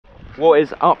What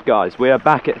is up, guys? We are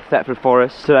back at Thetford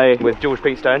Forest today with George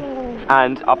Pinkstone,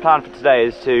 and our plan for today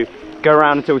is to go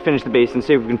around until we finish the beast and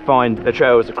see if we can find the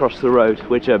trails across the road,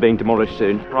 which are being demolished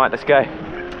soon. Right, let's go.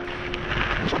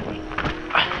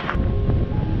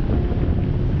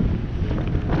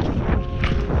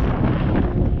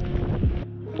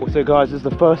 Also, guys, this is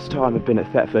the first time I've been at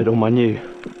Thetford on my new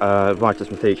Vitus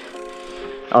Mythique.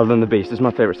 Other than the beast, this is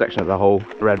my favourite section of the whole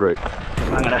red route.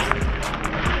 I'm gonna...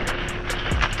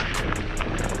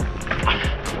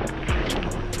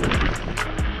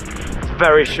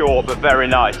 Very short but very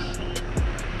nice.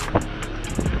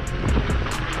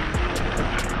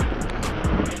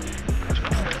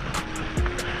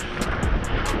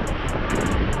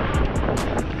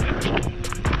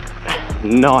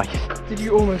 Nice. Did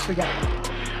you almost forget?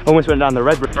 Almost went down the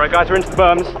red route. Right, guys, we're into the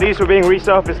berms. These were being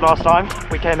resurfaced last time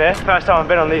we came here. First time I've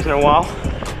been on these in a while.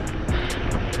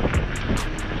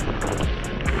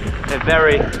 They're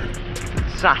very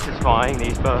satisfying,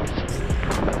 these berms.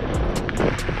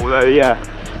 Although, yeah,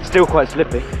 still quite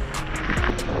slippy.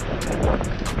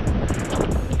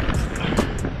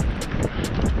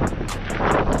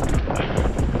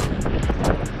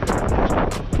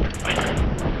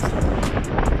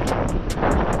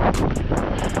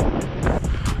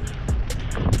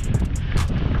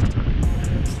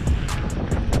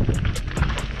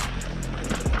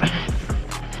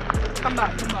 Come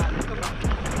back.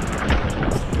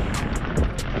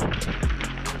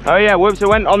 Oh yeah, whoops, I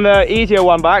went on the easier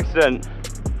one by accident.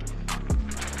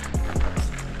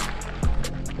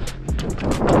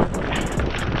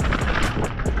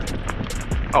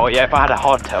 Oh yeah, if I had a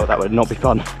hardtail that would not be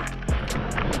fun.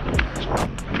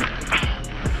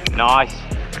 Nice.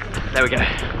 There we go.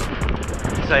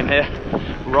 Same here.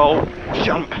 Roll,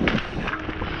 jump.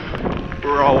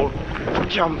 Roll,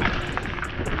 jump.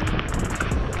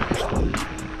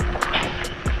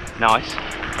 Nice.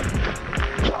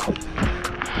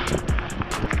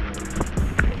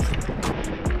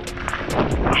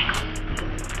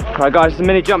 Right, guys, the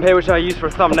mini jump here, which I used for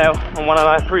a thumbnail on one of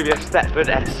my previous Thetford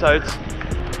episodes.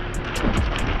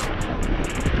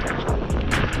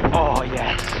 Oh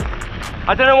yes.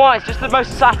 I don't know why, it's just the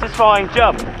most satisfying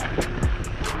jump.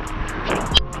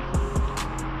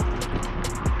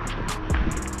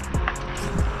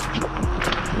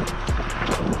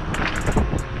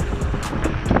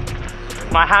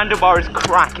 My handlebar is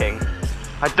cracking.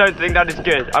 I don't think that is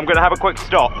good. I'm gonna have a quick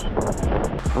stop.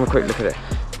 Have a quick look at it.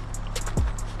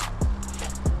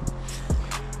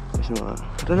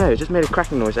 I don't know, it just made a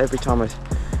cracking noise every time it's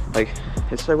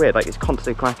so weird, like it's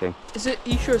constantly cracking. Are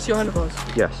you sure it's your handlebars?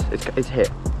 Yes, it's here.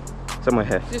 Somewhere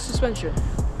here. Is this suspension?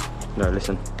 No,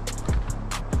 listen.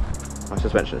 My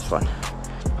suspension is fine.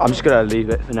 I'm just gonna leave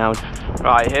it for now.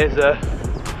 Right, here's a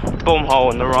bum hole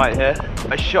on the right here.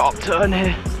 A sharp turn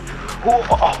here.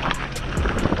 Whoa.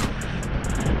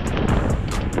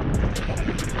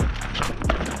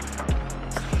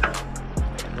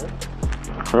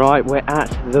 Right, we're at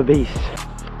the beast.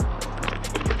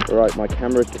 Right, my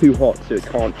camera's too hot so it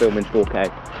can't film in 4K.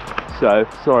 So,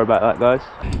 sorry about that, guys.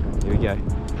 Here we go.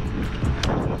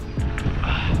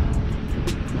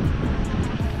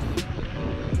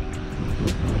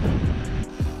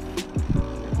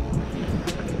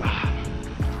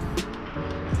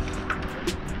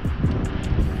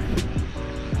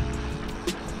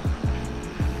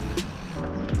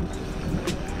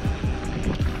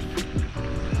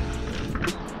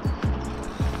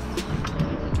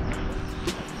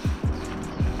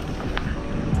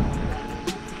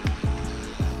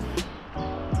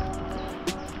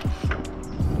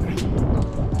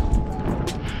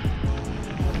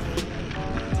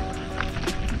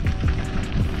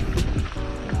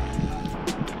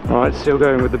 Alright, still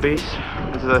going with the beast.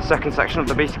 This is the second section of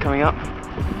the beast coming up.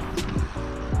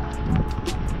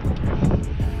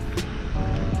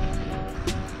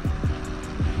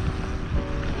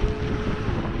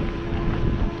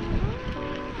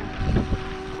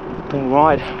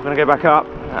 Alright, we're going to go back up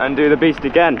and do the beast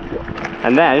again.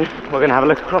 And then we're going to have a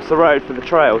look across the road for the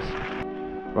trails.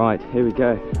 Right, here we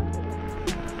go.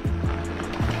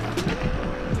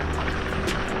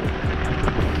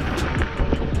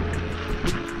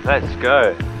 Let's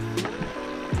go.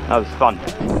 That was fun.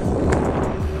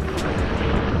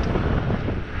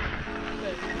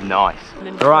 Nice.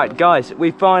 Alright guys,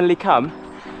 we finally come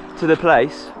to the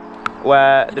place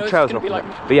where the trails are.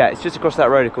 But yeah, it's just across that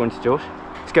road according to George.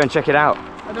 Let's go and check it out.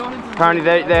 Apparently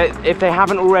if they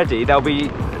haven't already, they'll be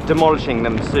demolishing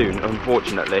them soon,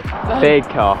 unfortunately. Big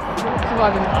car.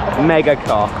 Mega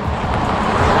car.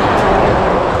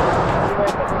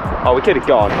 Oh, we could have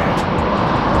gone.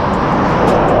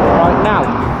 Right,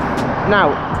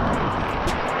 now.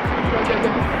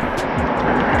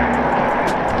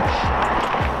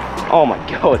 Oh my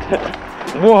god.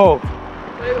 Whoa.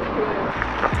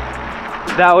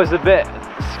 That was a bit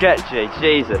sketchy,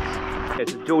 Jesus. Okay,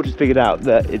 so George has figured out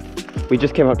that we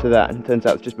just came up to that, and it turns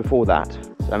out it's just before that.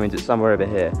 So that means it's somewhere over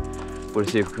here. We'll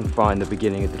see if we can find the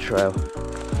beginning of the trail.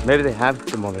 Maybe they have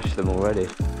demolished them already.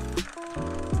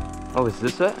 Oh, is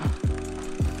this it?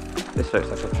 This looks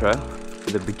like a trail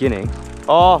for the beginning.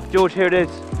 Oh, George, here it is.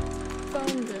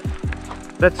 Found it.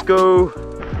 Let's go.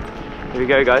 Here we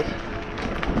go, guys.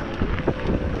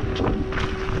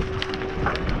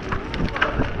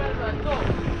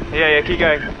 Yeah, keep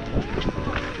going.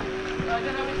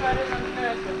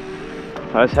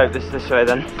 Let's hope this is this way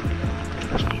then.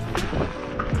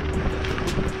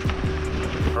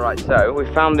 Alright, so we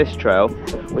found this trail.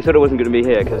 We thought it wasn't going to be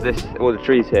here because all the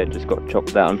trees here just got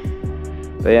chopped down.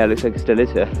 But yeah, it looks like it still is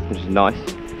here, which is nice.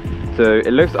 So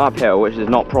it looks uphill, which is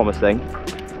not promising,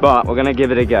 but we're going to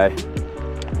give it a go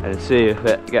and see if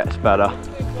it gets better.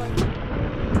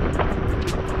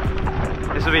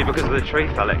 This will be because of the tree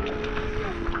felling.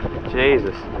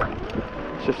 Jesus,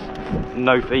 it's just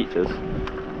no features.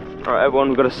 Alright everyone,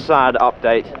 we've got a sad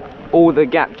update. All the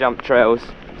gap jump trails,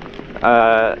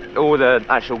 all the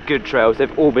actual good trails,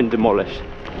 they've all been demolished.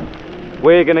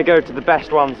 We're going to go to the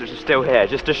best ones which are still here,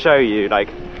 just to show you, like,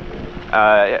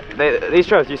 these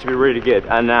trails used to be really good,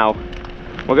 and now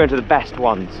we're going to the best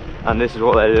ones, and this is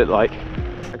what they look like.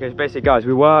 Okay, so basically guys,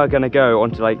 we were going to go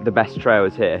onto like the best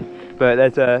trails here, but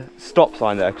there's a stop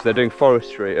sign there because they're doing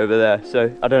forestry over there,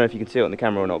 so I don't know if you can see it on the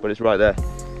camera or not, but it's right there.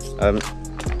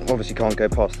 Obviously can't go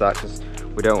past that because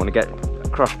we don't want to get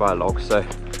crushed by a log, so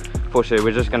fortunately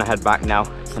we're just going to head back now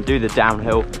and do the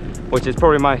downhill, which is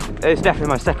probably it's definitely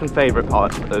my second favourite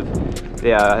part of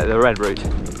the red route.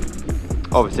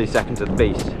 Obviously second to the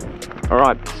beast.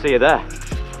 Alright, see you there.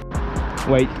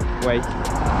 Wait.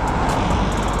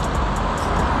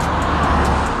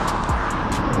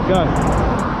 Go.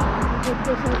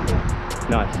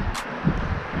 Nice.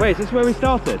 Wait, is this where we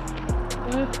started?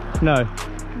 No.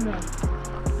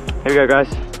 Here we go, guys.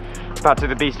 Back to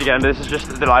the beast again, but this is just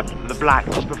the black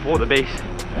just before the beast.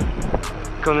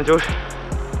 Come on then, George.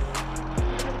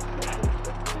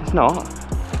 It's not.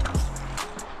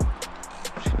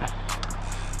 Just gonna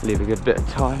leave a good bit of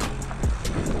time.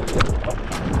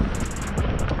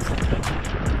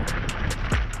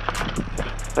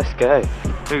 Let's go.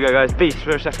 Here we go, guys. Beast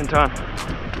for a second time.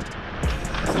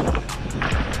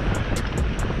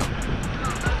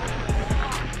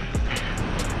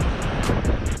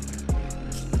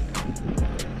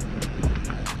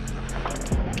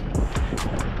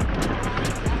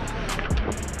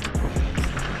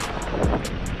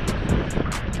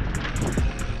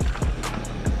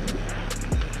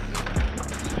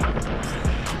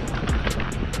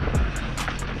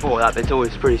 Oh, that bit's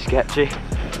always pretty sketchy.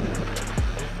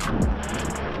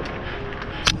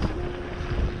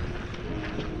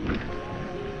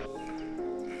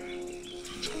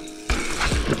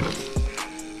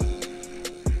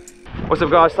 What's up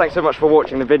guys, thanks so much for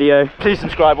watching the video. Please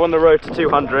subscribe, we're on the road to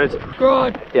 200.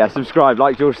 Subscribe! Yeah, subscribe,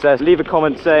 like George says. Leave a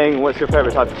comment saying what's your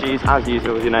favourite type of cheese, as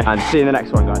usual, you know. And see you in the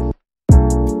next one, guys.